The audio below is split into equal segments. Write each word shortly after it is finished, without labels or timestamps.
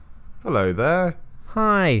Hello there.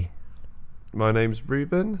 Hi, My name's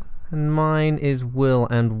Ruben. and mine is Will,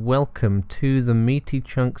 and welcome to the Meaty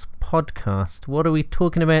Chunks podcast. What are we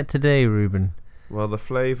talking about today, Ruben? Well, the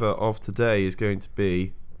flavour of today is going to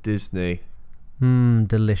be Disney.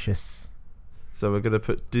 Delicious. So we're going to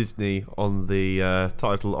put Disney on the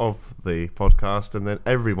title of the podcast, and then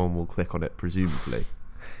everyone will click on it, presumably.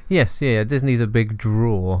 Yes, yeah, Disney's a big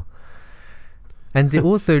draw. And it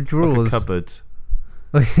also Like a draws... cupboard.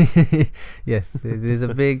 Yes, it is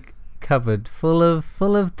a big cupboard full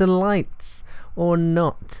of delights, or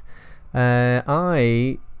not.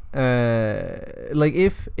 Like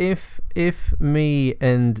if me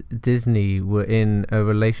and Disney were in a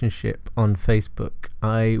relationship on Facebook,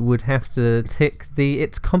 I would have to tick the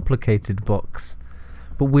 "it's complicated" box.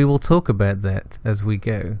 But we will talk about that as we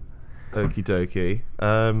go. Okie dokie.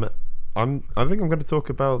 I think I'm going to talk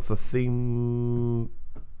about the theme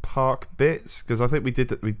park bits because I think we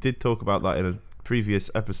did talk about that in a previous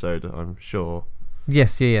episode. I'm sure.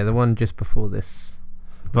 Yes, yeah, the one just before this.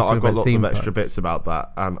 But We'll I've talk got about lots of theme extra parks. bits about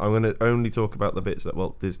that, and I'm going to only talk about the bits that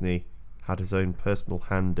Walt Disney had his own personal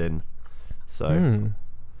hand in. So,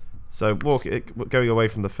 going away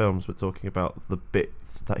from the films, we're talking about the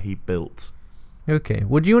bits that he built. Okay.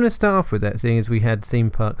 Would you want to start off with that, seeing as we had theme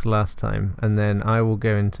parks last time, and then I will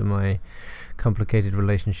go into my complicated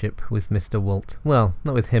relationship with Mr. Walt. Well,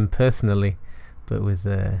 not with him personally, but with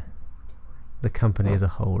the company as a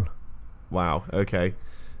whole. Wow. Okay.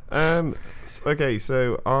 Okay.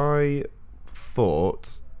 So I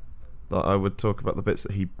thought that I would talk about the bits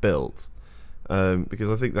that he built, because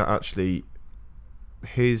I think that actually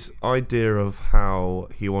his idea of how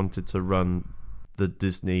he wanted to run the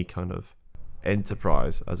Disney kind of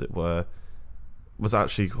enterprise, as it were, was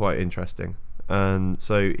actually quite interesting. And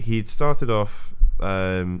so he'd started off,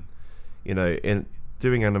 in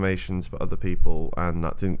doing animations for other people, and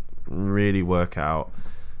that didn't really work out.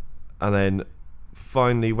 And then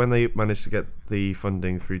finally, when they managed to get the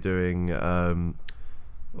funding through doing, the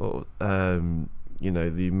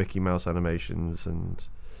Mickey Mouse animations and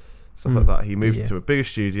stuff like that, he moved Yeah. to a bigger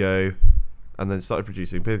studio, and then started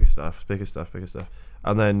producing bigger stuff,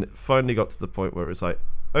 and then finally got to the point where it was like,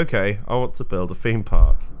 okay, I want to build a theme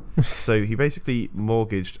park. So he basically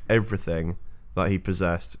mortgaged everything that he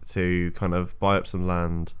possessed to kind of buy up some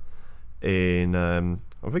land in, I'm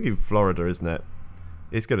thinking Florida, isn't it?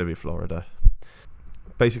 It's going to be Florida.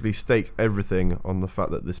 Basically staked everything on the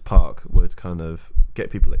fact that this park would kind of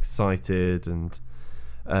get people excited, and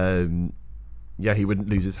he wouldn't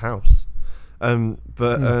lose his house.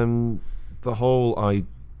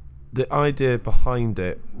 The idea behind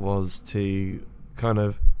it was to kind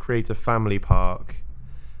of create a family park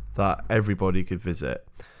that everybody could visit.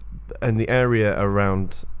 And the area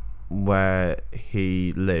around where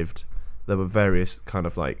he lived, there were various kind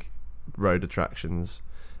of like road attractions.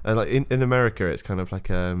 And like in America, it's kind of like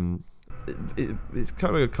it's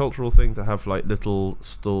kind of a cultural thing to have like little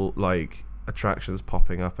like attractions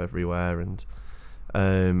popping up everywhere, and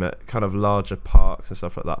kind of larger parks and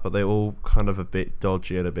stuff like that. But they're all kind of a bit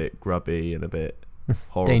dodgy and a bit grubby and a bit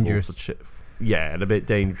horrible. Dangerous. Yeah, and a bit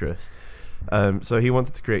dangerous. So he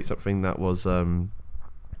wanted to create something that was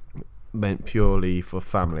meant purely for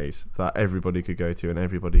families, that everybody could go to and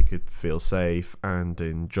everybody could feel safe and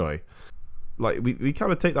enjoy. Like we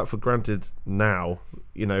kind of take that for granted now,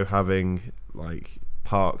 having like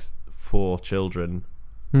parks for children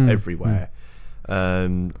everywhere.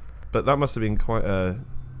 But that must have been quite a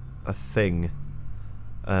thing.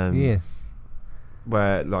 Yes.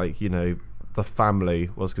 Where like the family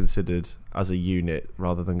was considered as a unit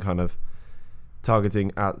rather than kind of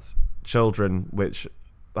targeting at children, which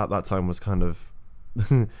at that time was kind of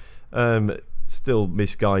still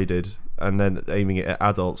misguided, and then aiming it at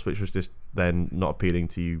adults, which was just then not appealing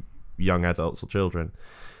to young adults or children.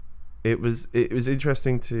 It was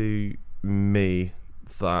interesting to me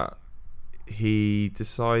that he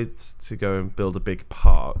decides to go and build a big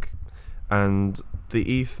park, and the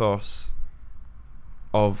ethos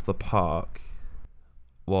of the park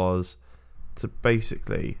was to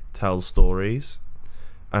basically tell stories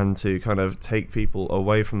and to kind of take people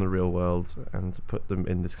away from the real world and to put them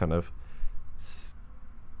in this kind of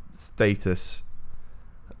status,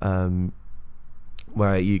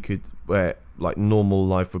 where like normal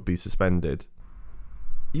life would be suspended.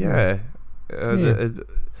 Yeah.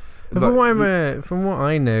 From what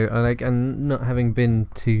I know, and not having been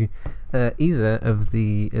to either of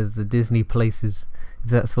the Disney places,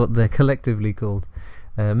 if that's what they're collectively called,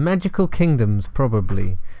 magical kingdoms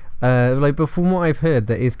probably. But from what I've heard,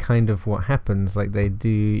 that is kind of what happens. Like they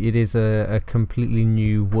do, it is a completely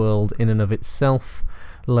new world in and of itself,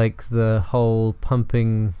 like the whole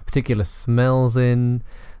pumping particular smells in,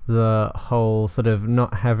 the whole sort of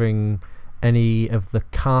not having any of the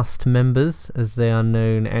cast members, as they are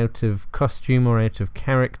known, out of costume or out of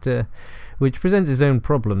character, which presents its own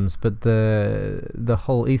problems. But the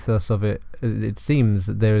whole ethos of it, it seems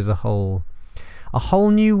that there is a whole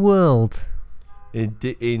new world.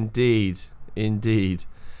 Indeed.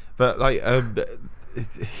 But like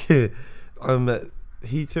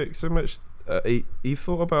he took so much. He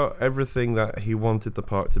thought about everything that he wanted the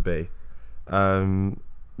park to be,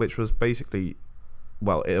 which was basically,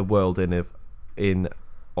 well, a world in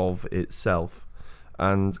of itself,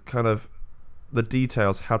 and kind of the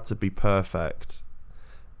details had to be perfect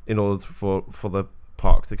in order for the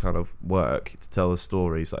park to kind of work, to tell the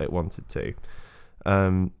stories that it wanted to.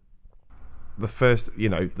 The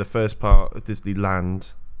first part of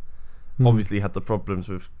Disneyland obviously had the problems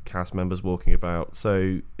with cast members walking about.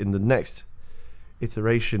 So in the next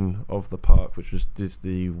iteration of the park, which was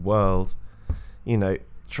Disney World,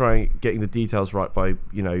 getting the details right by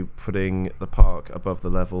putting the park above the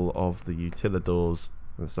level of the utilidors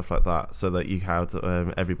and stuff like that, so that you had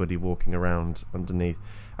everybody walking around underneath.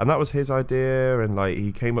 And that was his idea, and like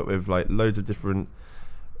he came up with like loads of different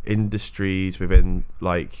industries within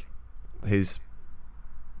like his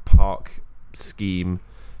park scheme.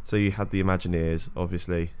 So you had the Imagineers,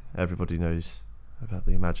 obviously everybody knows about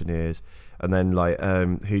the Imagineers, and then like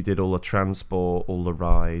who did all the transport, all the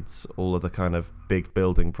rides, all of the kind of big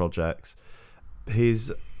building projects.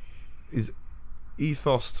 His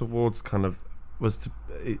ethos towards kind of was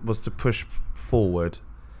to push forward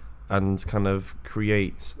and kind of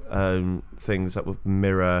create things that would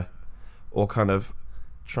mirror or kind of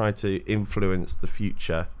try to influence the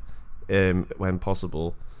future when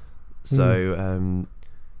possible. So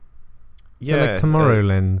So like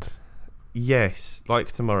Tomorrowland. Yes,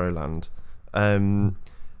 like Tomorrowland. And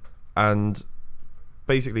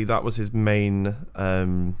basically that was his main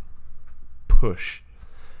push.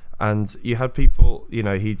 And you had people,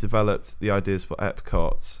 he developed the ideas for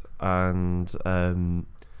Epcot, and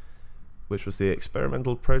which was the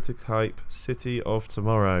experimental prototype City of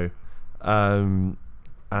Tomorrow, and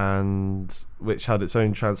which had its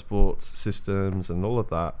own transport systems and all of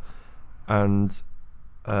that. And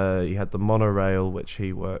he had the monorail, which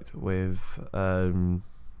he worked with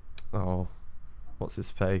what's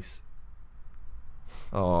his face?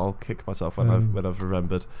 I'll kick myself when I've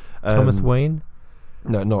remembered. Thomas Wayne?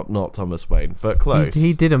 No, not Thomas Wayne, but close.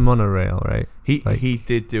 He did a monorail, right? He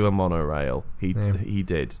did do a monorail. He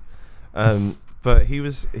did. But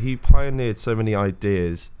he pioneered so many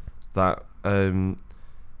ideas that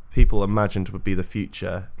people imagined would be the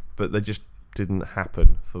future, but they just didn't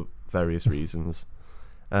happen for various reasons,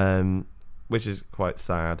 which is quite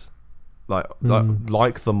sad. Like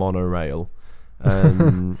the monorail.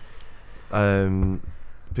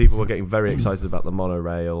 People were getting very excited about the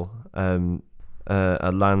monorail.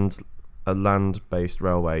 A land-based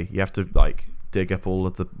railway. You have to like dig up all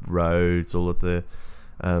of the roads, all of the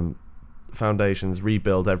foundations,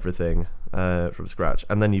 rebuild everything from scratch,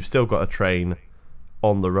 and then you've still got a train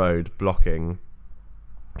on the road blocking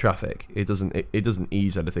traffic. It doesn't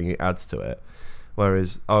ease anything; it adds to it.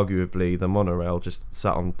 Whereas arguably the monorail just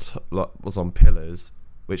sat was on pillars,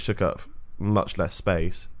 which took up much less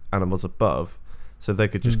space, and it was above, so they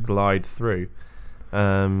could just glide through.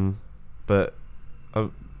 But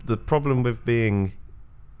the problem with being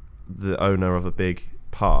the owner of a big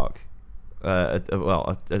park, a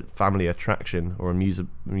family attraction or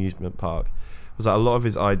amusement park, was that a lot of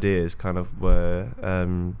his ideas kind of were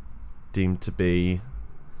deemed to be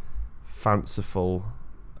fanciful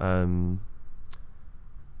and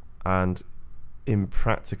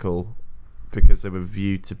impractical, because they were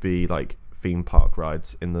viewed to be like theme park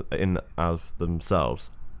rides in of themselves.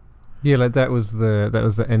 Yeah, like that was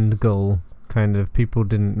the end goal. Kind of, people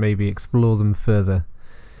didn't maybe explore them further.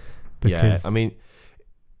 Yeah, I mean,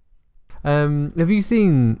 have you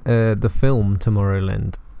seen the film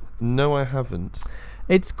Tomorrowland? No, I haven't.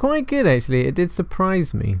 It's quite good actually. It did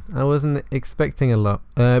surprise me. I wasn't expecting a lot,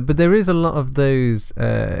 but there is a lot of those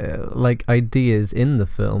like ideas in the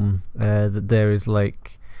film. That there is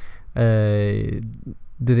like that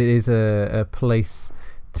it is a place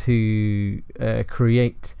to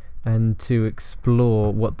create and to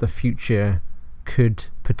explore what the future could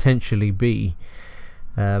potentially be.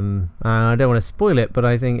 I don't want to spoil it, but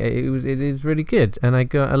I think it is really good, and I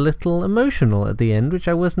got a little emotional at the end, which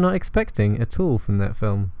I was not expecting at all from that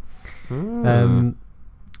film. But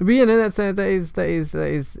yeah, no, that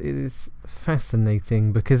is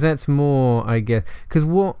fascinating, because that's more, I guess, because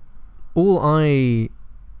all I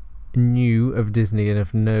knew of Disney and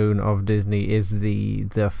have known of Disney is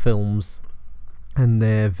the films and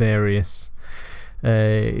their various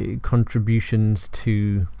contributions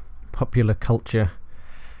to popular culture.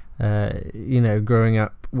 Growing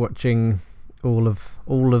up watching all of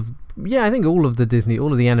I think all of the Disney,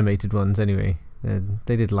 all of the animated ones anyway.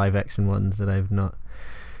 They did live action ones that I've not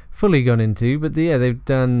fully gone into, but they've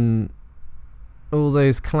done all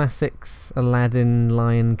those classics: Aladdin,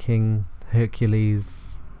 Lion King, Hercules,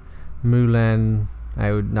 Mulan.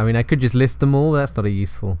 I could just list them all. That's not a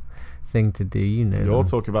useful thing to do, You're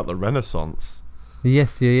talking about the Renaissance.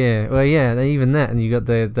 Yes, yeah. Well, yeah, even that, and you got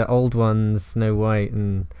the old ones, Snow White,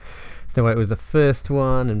 and Snow White was the first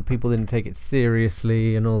one, and people didn't take it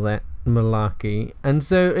seriously, and all that malarkey. And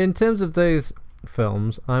so, in terms of those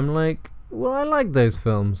films, I'm like, well, I like those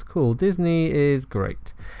films. Cool, Disney is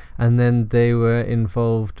great. And then they were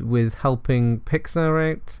involved with helping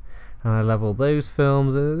Pixar out, and I love all those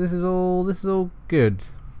films. This is all good.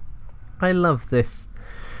 I love this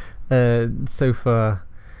so far.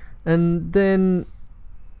 And then,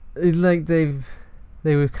 like, they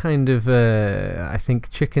were kind of, I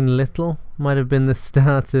think Chicken Little might have been the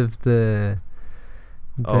start of the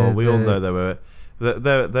we all know there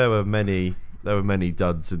were many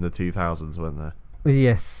duds in the 2000s, weren't there?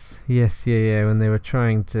 Yes, yeah, when they were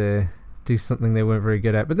trying to do something they weren't very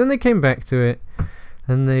good at, but then they came back to it,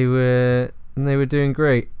 and they were doing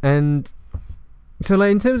great. And so,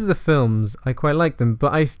 like, in terms of the films, I quite like them,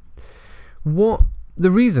 but the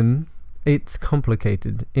reason it's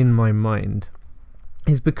complicated in my mind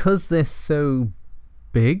is because they're so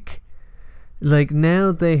big. Like,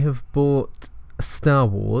 now they have bought Star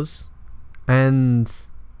Wars and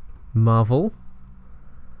Marvel.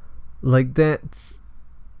 Like, that's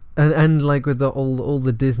and like with all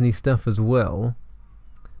the Disney stuff as well.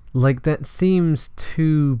 Like, that seems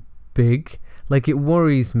too big. Like, it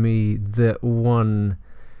worries me that one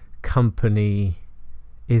company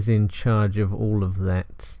is in charge of all of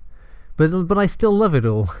that, but I still love it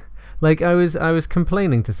all. Like, I was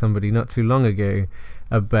complaining to somebody not too long ago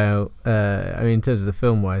about in terms of the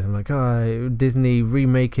film wise, I'm like, Disney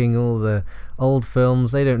remaking all the old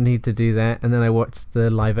films, they don't need to do that. And then I watched the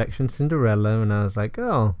live action Cinderella, and I was like,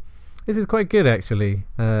 oh, this is quite good actually.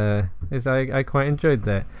 I quite enjoyed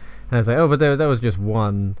that. And I was like, but that was just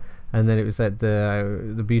one. And then it was like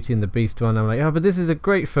the Beauty and the Beast one. I'm like, but this is a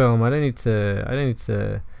great film. I don't need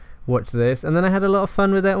to watch this. And then I had a lot of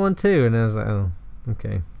fun with that one too. And I was like, oh,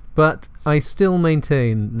 okay. But I still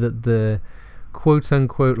maintain that the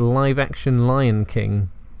quote-unquote live-action Lion King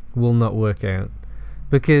will not work out,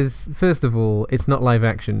 because first of all, it's not live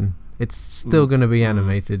action. It's still going to be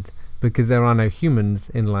animated because there are no humans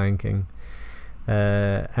in Lion King.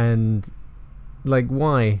 And like,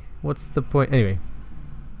 why? What's the point? Anyway.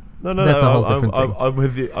 No.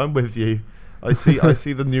 I'm with you. I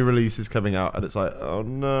see the new releases coming out, and it's like, oh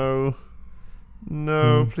no,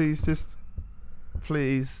 please just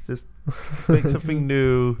make something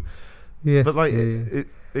new. Yes, but like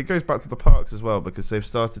it goes back to the parks as well, because they've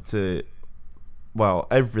started to, well,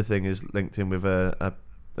 everything is linked in with a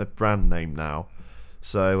brand name now.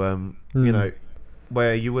 So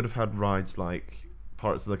where you would have had rides like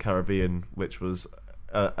Pirates of the Caribbean, which was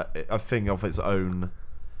a thing of its own.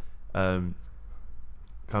 Kind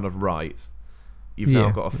of right. You've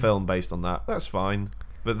now got a film based on that. That's fine.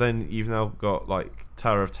 But then you've now got like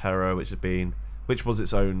Tower of Terror, which was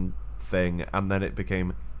its own thing, and then it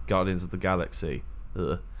became Guardians of the Galaxy.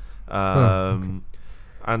 Okay.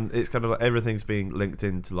 And it's kind of like everything's being linked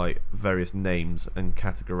into like various names and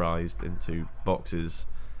categorized into boxes,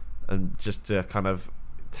 and just to kind of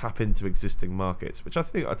tap into existing markets, which I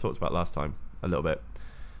think I talked about last time a little bit.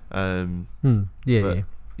 Yeah.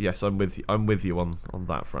 Yes, I'm with you on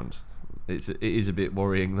that front. It is a bit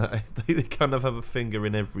worrying that they kind of have a finger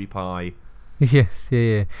in every pie. Yes,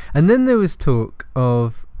 yeah. And then there was talk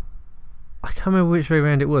of, I can't remember which way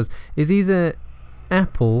around it was. It's either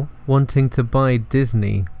Apple wanting to buy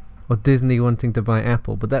Disney or Disney wanting to buy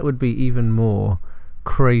Apple, but that would be even more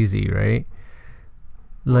crazy, right?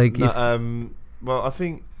 Like, well, I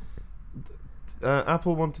think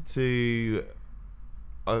Apple wanted to.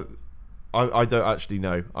 I don't actually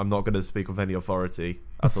know. I'm not going to speak with any authority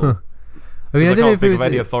at all. I mean, I can't speak with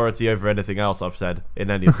any authority over anything else I've said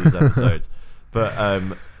in any of these episodes. But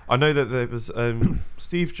I know that there was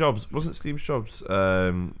Steve Jobs. Wasn't Steve Jobs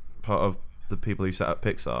part of the people who set up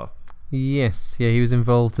Pixar? Yes, yeah, he was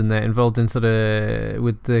involved in that. Involved in sort of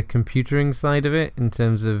with the computering side of it, in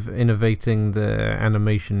terms of innovating the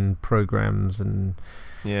animation programs and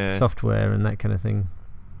software and that kind of thing.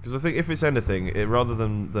 Because I think if it's anything, rather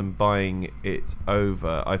than buying it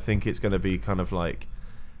over, I think it's going to be kind of like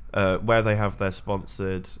where they have their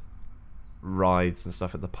sponsored rides and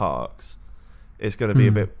stuff at the parks, it's going to be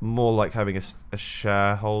a bit more like having a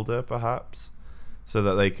shareholder, perhaps, so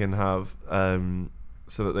that they can have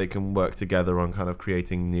so that they can work together on kind of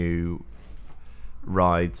creating new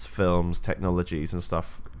rides, films, technologies, and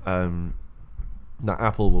stuff that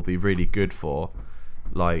Apple will be really good for,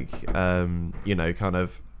 like kind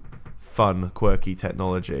of fun, quirky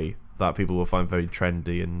technology that people will find very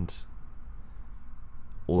trendy and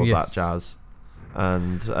all of that jazz.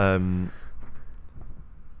 And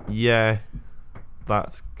yeah,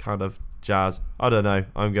 that's kind of jazz. I don't know.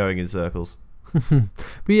 I'm going in circles. But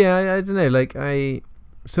yeah, I don't know. Like I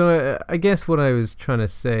guess what I was trying to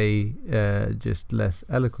say, just less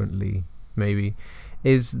eloquently, maybe,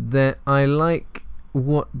 is that I like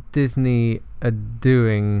what Disney are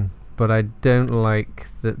doing, but I don't like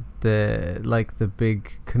that they're like the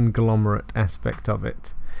big conglomerate aspect of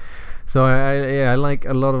it. So I like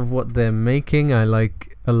a lot of what they're making. I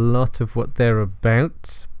like a lot of what they're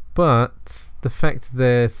about, but the fact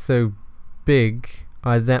they're so big,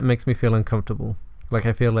 that makes me feel uncomfortable. Like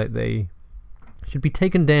I feel like they should be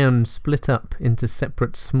taken down and split up into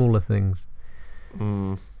separate, smaller things.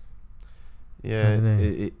 Yeah,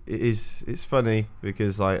 it is. It's funny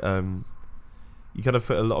because like you kind of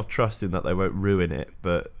put a lot of trust in that they won't ruin it,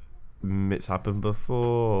 but it's happened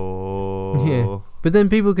before. Yeah, but then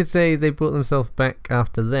people could say they brought themselves back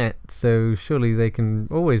after that, so surely they can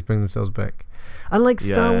always bring themselves back. And like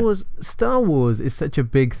Star Wars is such a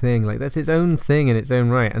big thing. Like that's its own thing in its own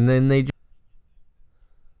right, and then they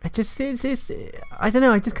it's I don't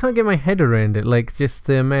know. I just can't get my head around it. Like just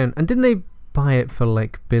the amount, and didn't they buy it for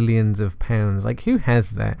like billions of pounds? Like who has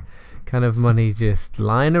that kind of money just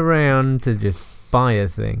lying around to just buy a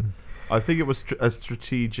thing? I think it was a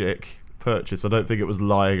strategic purchase. I don't think it was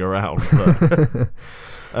lying around. But,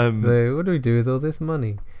 so what do we do with all this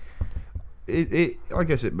money? I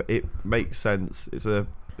guess it makes sense. It's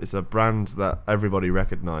a brand that everybody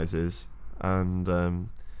recognizes, and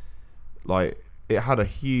like it had a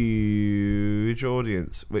huge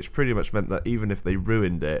audience, which pretty much meant that even if they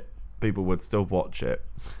ruined it, people would still watch it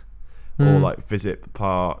or like visit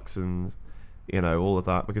parks and all of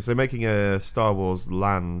that, because they're making a Star Wars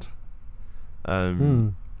land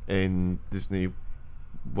in Disney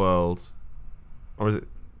World, or is it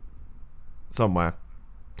somewhere?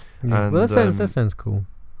 Yeah. And, well, that sounds cool.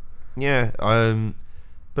 Yeah,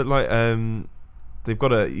 but like they've got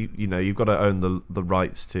to you've got to own the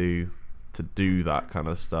rights to do that kind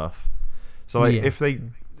of stuff. So like if they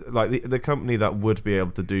like the company that would be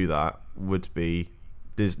able to do that would be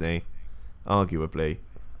Disney, arguably,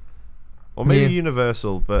 or maybe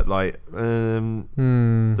Universal, but like don't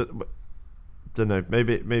know.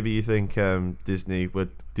 Maybe you think Disney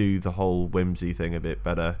would do the whole whimsy thing a bit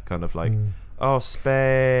better, kind of like. Oh,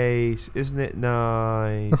 space! Isn't it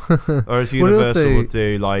nice? Or as Universal would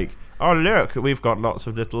do, like, oh look, we've got lots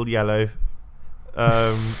of little yellow,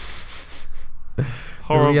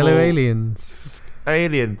 horrible yellow aliens,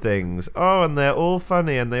 alien things. Oh, and they're all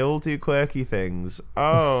funny, and they all do quirky things.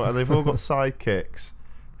 Oh, and they've all got sidekicks.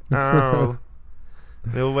 Oh,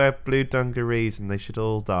 they all wear blue dungarees, and they should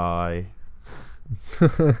all die.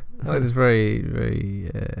 There's very,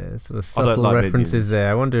 very sort of subtle references minions.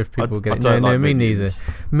 There. I wonder if people get it. No, me neither.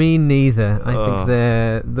 Me neither. I think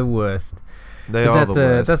they're the worst. They are the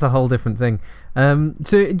worst. That's a whole different thing.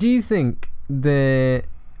 So, do you think they're...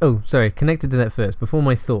 Oh, sorry. Connected to that first. Before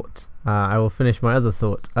my thought, I will finish my other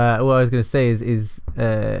thought. What I was going to say is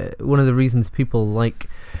one of the reasons people like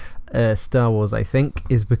Star Wars, I think,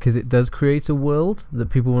 is because it does create a world that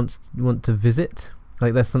people want to visit.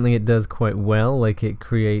 Like that's something it does quite well. Like it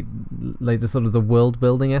create like the sort of the world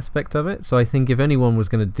building aspect of it. So I think if anyone was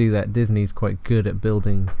going to do that, Disney's quite good at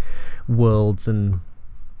building worlds and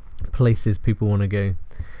places people want to go.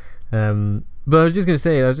 But I was just going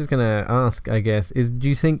to ask, I guess, do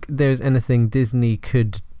you think there's anything Disney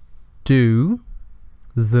could do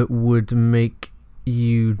that would make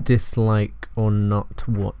you dislike or not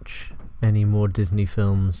watch any more Disney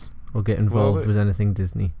films or get involved with anything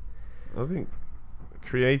Disney? I think.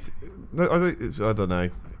 I don't know.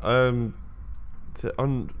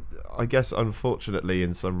 I guess unfortunately,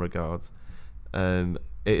 in some regards, it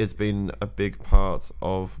has been a big part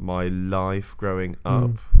of my life growing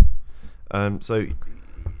up. So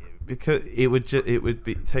because it would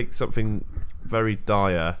take something very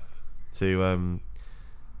dire to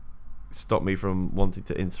stop me from wanting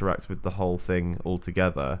to interact with the whole thing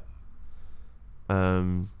altogether.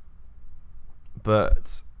 But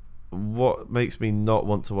what makes me not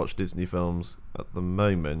want to watch Disney films at the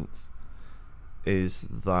moment is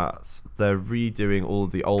that they're redoing all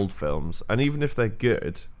the old films, and even if they're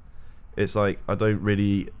good, it's like I don't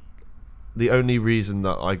really. The only reason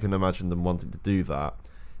that I can imagine them wanting to do that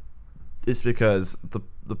is because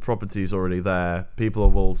the property's already there. People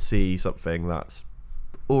will see something that's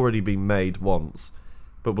already been made once,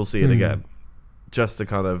 but we'll see it again, just to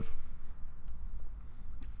kind of.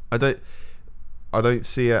 I don't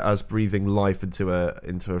see it as breathing life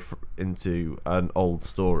into an old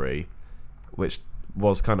story, which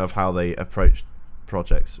was kind of how they approached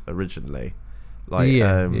projects originally. Like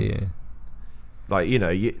like, you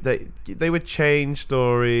know, they would change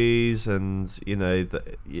stories and, you know,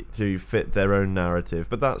 to fit their own narrative,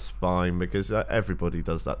 but that's fine because everybody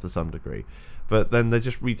does that to some degree. But then they're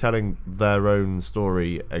just retelling their own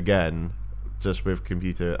story again, just with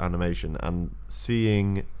computer animation, and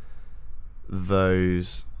seeing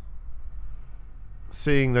those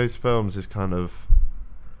films is kind of,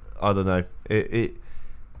 I don't know, it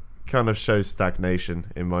kind of shows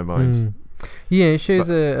stagnation in my mind. Yeah, it shows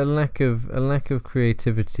a lack of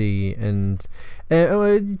creativity, and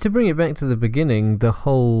to bring it back to the beginning, the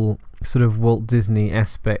whole sort of Walt Disney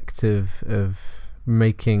aspect of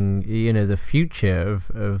making, you know, the future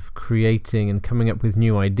of creating and coming up with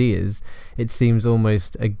new ideas, it seems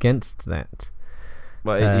almost against that.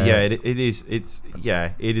 Well, it is. It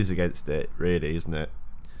is against it, really, isn't it?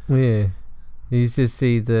 Yeah, you just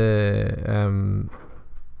see the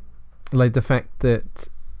like the fact that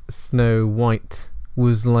Snow White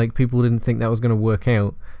was like, people didn't think that was going to work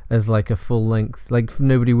out as like a full length, like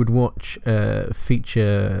nobody would watch a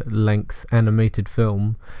feature length animated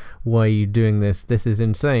film. Why are you doing this? This is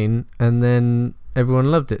insane. And then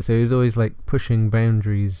everyone loved it, so he was always like pushing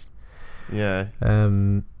boundaries. Yeah.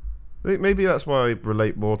 Maybe that's why I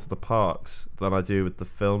relate more to the parks than I do with the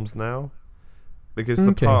films now, because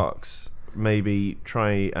the parks maybe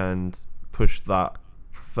try and push that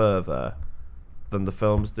further than the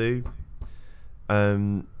films do,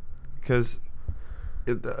 because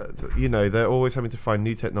you know, they're always having to find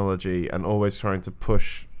new technology and always trying to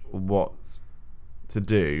push what to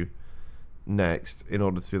do next in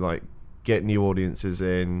order to like get new audiences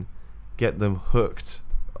in, get them hooked,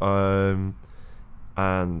 and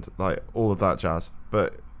like all of that jazz.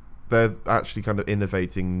 But they're actually kind of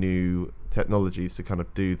innovating new technologies to kind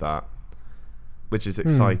of do that, which is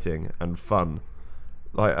exciting and fun.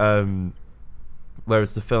 Like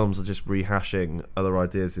whereas the films are just rehashing other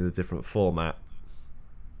ideas in a different format.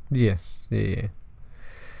 Yes, yeah.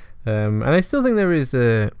 And I still think there is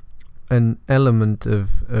an element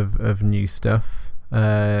of new stuff.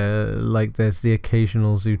 Like there's the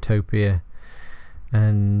occasional Zootopia,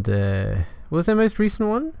 and what was their most recent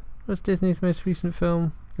one? What's Disney's most recent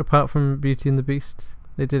film apart from Beauty and the Beast?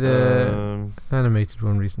 They did a animated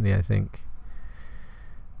one recently, I think.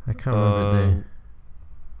 I can't remember.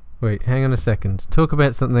 Wait, hang on a second. Talk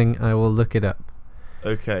about something, I will look it up.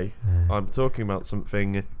 Okay, I'm talking about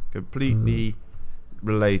something completely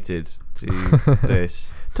related to this.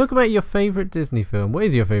 Talk about your favourite Disney film. What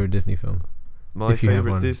is your favourite Disney film? My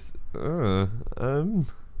favourite Disney...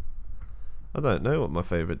 I don't know what my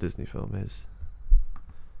favourite Disney film is.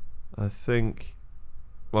 I think...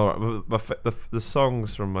 Well, the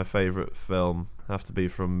songs from my favourite film have to be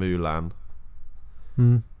from Mulan.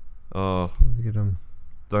 Oh, good one.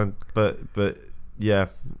 But yeah,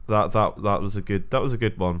 that was a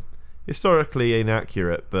good one. Historically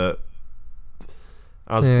inaccurate, but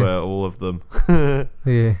as were all of them.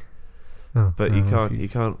 Yeah. Oh, but you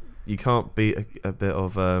can't beat a bit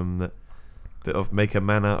of Make a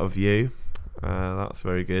Man Out of You. That's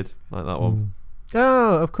very good. Like that one.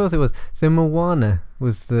 Oh, of course it was. So Moana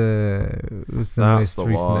was the most recent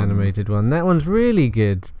animated one. That one's really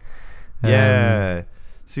good. Yeah.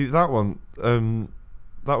 See that one.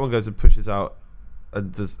 That one goes and pushes out a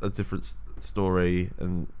different story,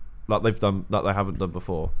 and like they haven't done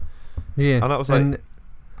before. Yeah. And that was like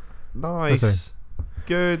nice,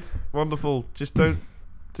 good, wonderful. Just don't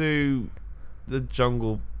do the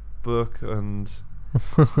Jungle Book and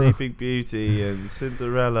Sleeping Beauty and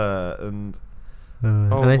Cinderella and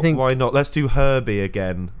and I think why not? Let's do Herbie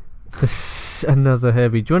again. Another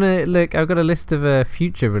Herbie. Do you want to look? I've got a list of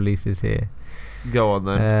future releases here. Go on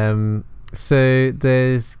then. So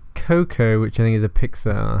there's Coco, which I think is a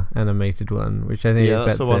Pixar animated one, which I think is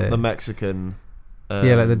that's the one, the Mexican.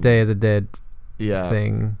 Like the Day of the Dead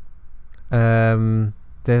thing.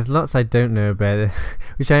 There's lots I don't know about,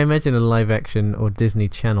 which I imagine are live action or Disney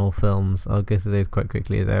Channel films. I'll go through those quite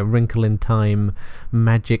quickly. There, Wrinkle in Time,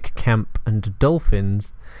 Magic Camp, and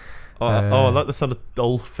Dolphins. I like the sound of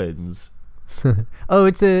dolphins. Oh,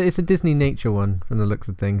 it's a Disney nature one from the looks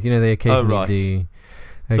of things. You know, they occasionally do.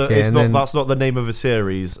 So that's not the name of a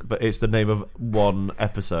series, but it's the name of one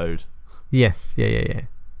episode. Yes, yeah.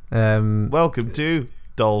 Welcome to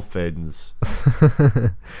Dolphins.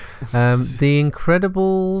 The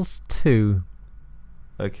Incredibles 2.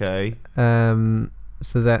 Okay.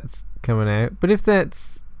 So that's coming out. But if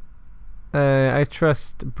that's... I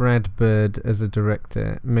trust Brad Bird as a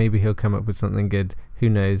director. Maybe he'll come up with something good. Who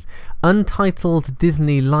knows? Untitled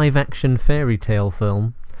Disney live-action fairy tale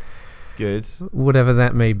film. Good. Whatever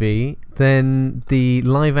that may be. Then the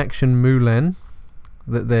live-action Mulan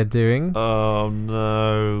that they're doing. Oh,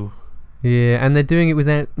 no. Yeah, and they're doing it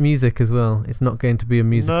without music as well. It's not going to be a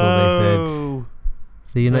musical, they said.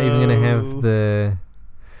 So you're not even going to have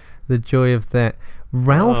the joy of that.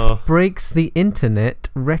 Ralph Breaks the Internet,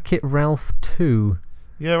 Wreck-It Ralph 2.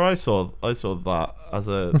 Yeah, I saw that as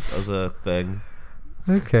a thing.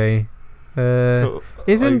 Okay. Cool.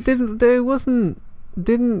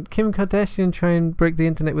 Didn't Kim Kardashian try and break the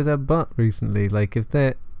internet with her butt recently? Like, if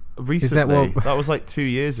that... Recently? That was like 2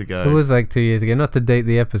 years ago. It was like 2 years ago, not to date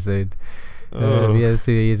the episode. Yeah, it was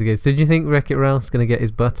 2 years ago. So do you think Wreck-It Ralph's going to get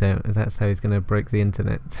his butt out? And that's how he's going to break the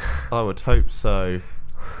internet? I would hope so.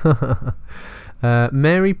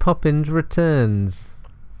 Mary Poppins Returns.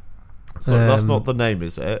 So that's not the name,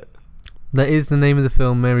 is it? That is the name of the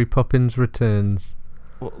film, Mary Poppins Returns.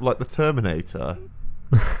 What, like the Terminator?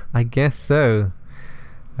 I guess so.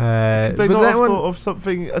 Did they but not that have one... thought of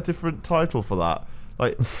a different title for that?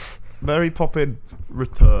 Like, Mary Poppins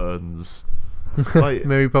Returns. Like,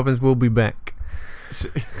 Mary Poppins will be back.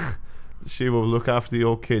 She will look after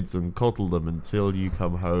your kids and coddle them until you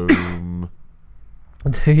come home.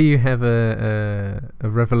 Do you have a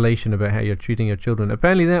revelation about how you're treating your children?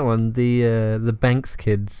 Apparently, that one, the Banks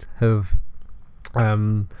kids have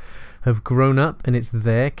grown up, and it's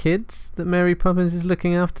their kids that Mary Poppins is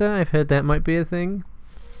looking after. I've heard that might be a thing.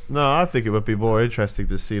 No, I think it would be more interesting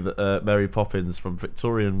to see that Mary Poppins from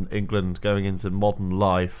Victorian England going into modern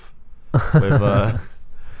life with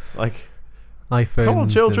like iPhones. Come on,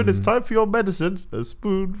 children, it's time for your medicine. A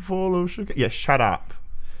spoonful of sugar. Yeah, shut up.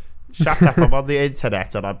 Shut up, I'm on the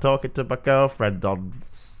internet and I'm talking to my girlfriend on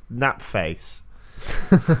Snapface.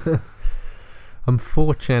 I'm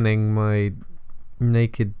 4channing my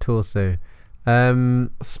naked torso.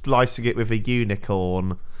 Splicing it with a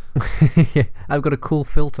unicorn. Yeah, I've got a cool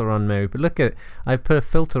filter on, Mary, but look at... I put a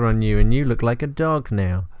filter on you and you look like a dog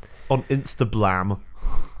now. On Instablam.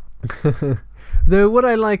 Though what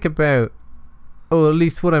I like about... or at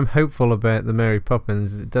least what I'm hopeful about the Mary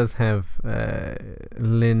Poppins, it does have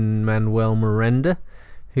Lin-Manuel Miranda,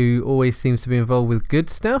 who always seems to be involved with good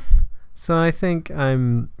stuff. So I think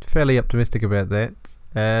I'm fairly optimistic about that.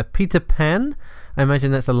 Peter Pan, I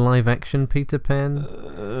imagine that's a live-action Peter Pan.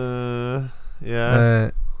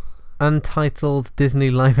 Yeah. Untitled Disney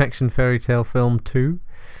live-action fairy tale film 2.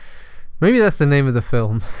 Maybe that's the name of the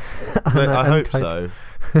film. I hope so.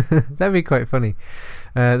 That'd be quite funny.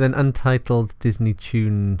 Then Untitled Disney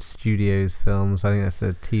Toon Studios films. I think that's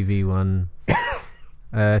a TV one.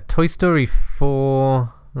 Toy Story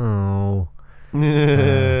 4. Oh. We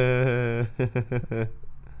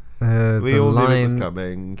all knew it was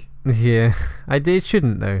coming. Yeah, it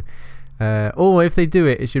shouldn't though. Or if they do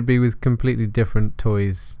it, it should be with completely different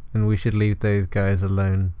toys, and we should leave those guys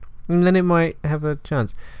alone. And then it might have a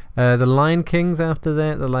chance. The Lion King's after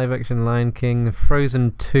that, the live-action Lion King,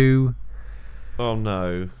 Frozen 2. Oh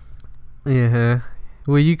no. Yeah.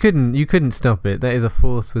 Well, you couldn't stop it. That is a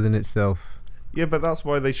force within itself. Yeah, but that's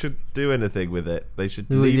why they should do anything with it. They should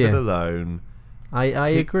leave it alone. I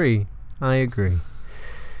agree. And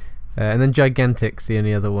then Gigantic's the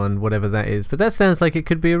only other one, whatever that is. But that sounds like it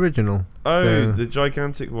could be original. Oh, so. The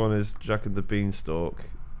Gigantic one is Jack and the Beanstalk,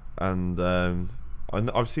 and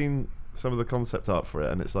I've seen some of the concept art for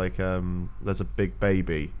it, and it's like there's a big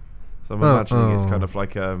baby, so I'm imagining it's kind of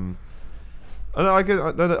like I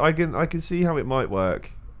can see how it might work,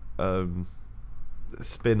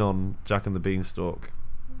 spin on Jack and the Beanstalk,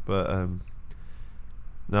 but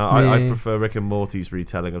no, I prefer Rick and Morty's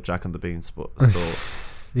retelling of Jack and the Beanstalk.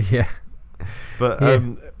 Yeah. But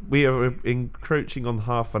we are encroaching on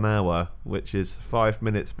half an hour, which is 5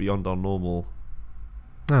 minutes beyond our normal.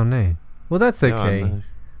 Oh no. Well, that's okay. No.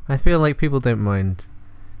 I feel like people don't mind.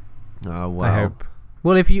 Oh well. I hope.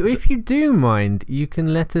 Well, if you do mind, you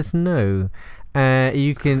can let us know.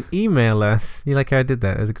 You can email us. You like how I did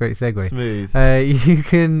that? That was a great segue. Smooth. You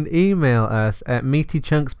can email us at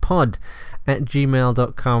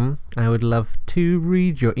meatychunkspod@gmail.com. I would love to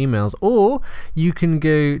read your emails. Or you can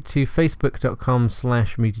go to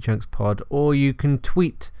facebook.com/meatychunkspod, or you can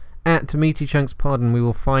tweet at meatychunkspod, and we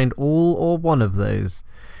will find all or one of those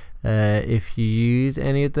if you use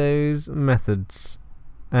any of those methods.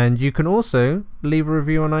 And you can also leave a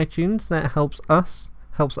review on iTunes. That helps us,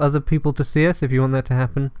 helps other people to see us if you want that to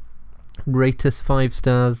happen. Rate us 5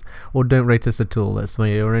 stars, or don't rate us at all. That's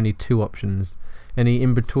your only 2 options. Any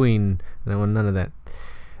in between, I want none of that.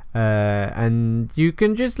 And you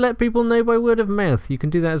can just let people know by word of mouth. You can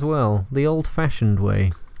do that as well, the old-fashioned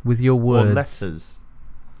way, with your words. Or letters.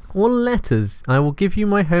 Or letters. I will give you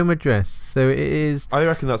my home address. So it is. I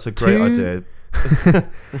reckon that's a great idea.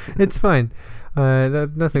 It's fine. Nothing You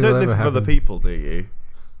will don't live ever with happen. other people, do you?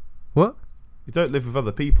 What? You don't live with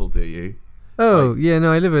other people, do you? Oh, yeah,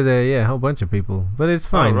 no, I live with a whole bunch of people, but it's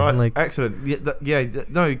fine. Oh, right. Like, Excellent.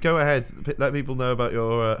 No, go ahead. Let people know about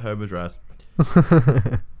your home address.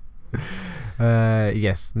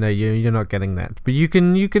 yes, no, you're not getting that. But you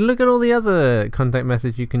can look at all the other contact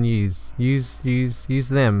methods you can use. Use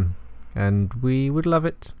them, and we would love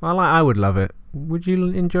it. I would love it. Would you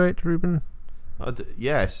enjoy it, Ruben?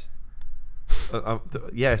 Yes.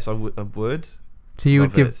 Yes, I would. So you would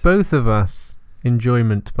Love give it. both of us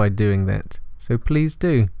enjoyment by doing that. So please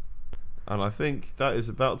do. And I think that is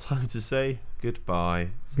about time to say goodbye.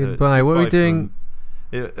 Goodbye. What are we doing?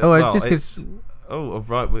 Right.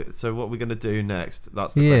 So what are we going to do next?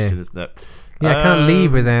 That's the Yeah. question, isn't it? Yeah, I can't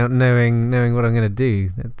leave without knowing what I'm going to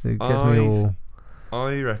do. That gets me all.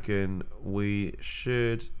 I reckon we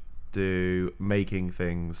should do making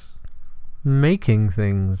things. Making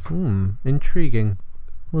things. Intriguing.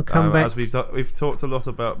 We'll come back. As we've talked a lot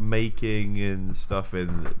about making and stuff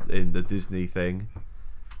in the Disney thing.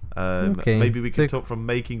 Okay, Maybe we can so- talk from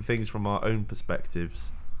making things from our own perspectives.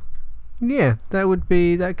 Yeah, that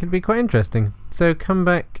could be quite interesting. So come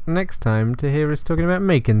back next time to hear us talking about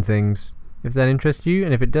making things. If that interests you,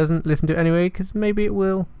 and if it doesn't, listen to it anyway, because maybe it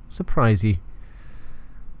will surprise you.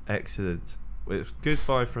 Excellent. Well, it's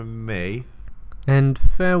goodbye from me. And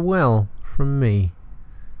farewell from me.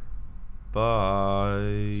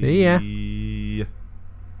 Bye. See ya.